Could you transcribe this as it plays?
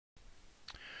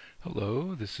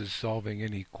Hello, this is Solving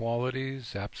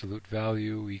Inequalities, Absolute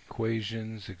Value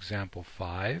Equations, Example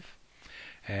 5.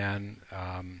 And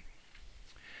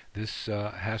this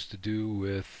has to do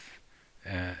with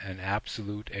an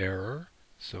absolute error.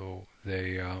 So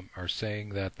they are saying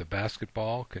that the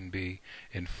basketball can be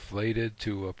inflated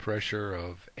to a pressure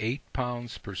of 8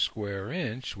 pounds per square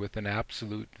inch with an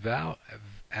absolute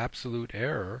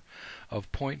error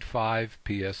of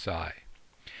 0.5 psi.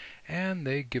 And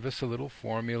they give us a little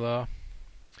formula,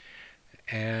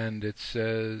 and it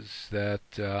says that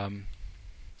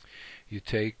you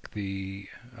take the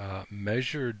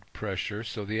measured pressure,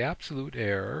 so the absolute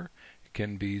error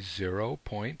can be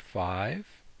 0.5,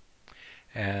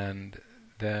 and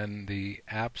then the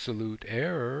absolute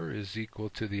error is equal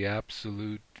to the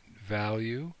absolute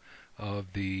value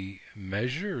of the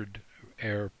measured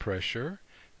air pressure,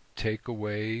 take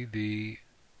away the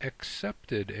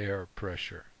accepted air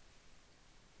pressure.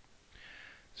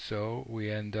 So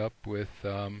we end up with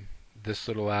this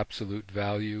little absolute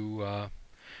value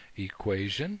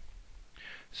equation.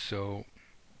 So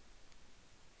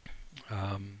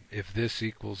if this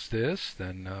equals this,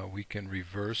 then we can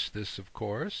reverse this, of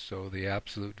course. So the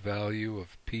absolute value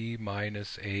of p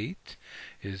minus 8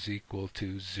 is equal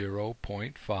to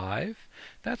 0.5.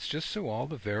 That's just so all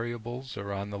the variables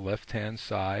are on the left-hand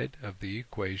side of the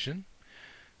equation.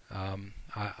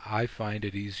 I find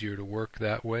it easier to work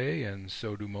that way, and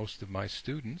so do most of my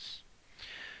students.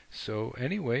 So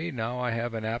anyway, now I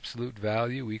have an absolute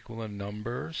value equal a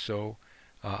number, so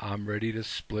I'm ready to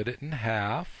split it in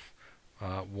half.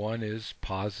 One is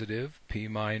positive, p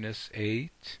minus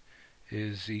 8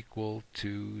 is equal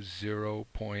to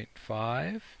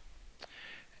 0.5,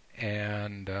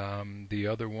 and the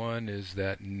other one is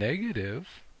that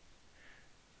negative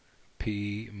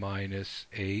p minus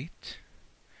 8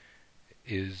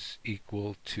 is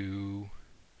equal to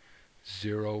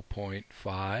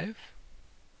 0.5.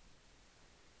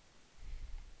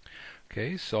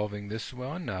 Okay, solving this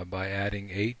one by adding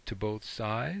 8 to both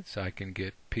sides, I can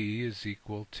get p is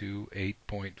equal to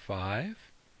 8.5.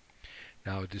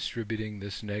 Now distributing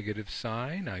this negative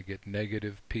sign, I get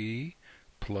negative p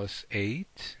plus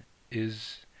 8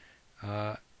 is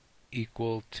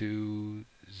equal to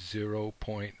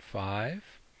 0.5.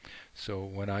 So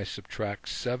when I subtract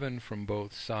 7 from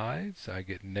both sides, I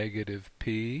get negative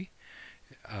p.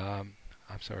 When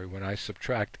I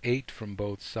subtract 8 from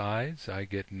both sides, I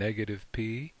get negative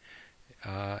p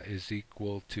is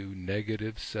equal to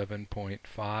negative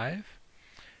 7.5.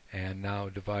 And now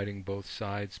dividing both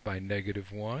sides by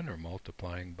negative 1, or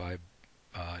multiplying by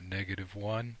negative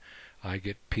 1, I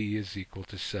get p is equal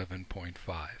to 7.5.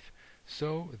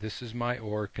 So this is my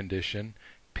OR condition.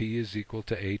 P is equal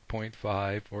to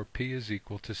 8.5 or P is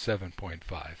equal to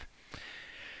 7.5.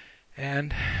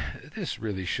 And this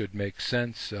really should make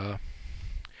sense.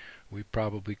 We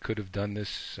probably could have done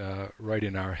this right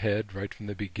in our head, right from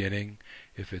the beginning.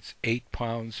 If it's 8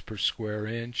 pounds per square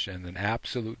inch and an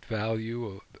absolute value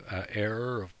of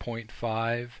error of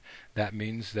 0.5, that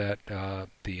means that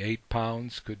the 8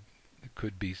 pounds could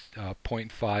be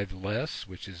 0.5 less,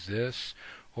 which is this,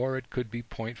 or it could be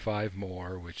 0.5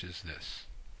 more, which is this.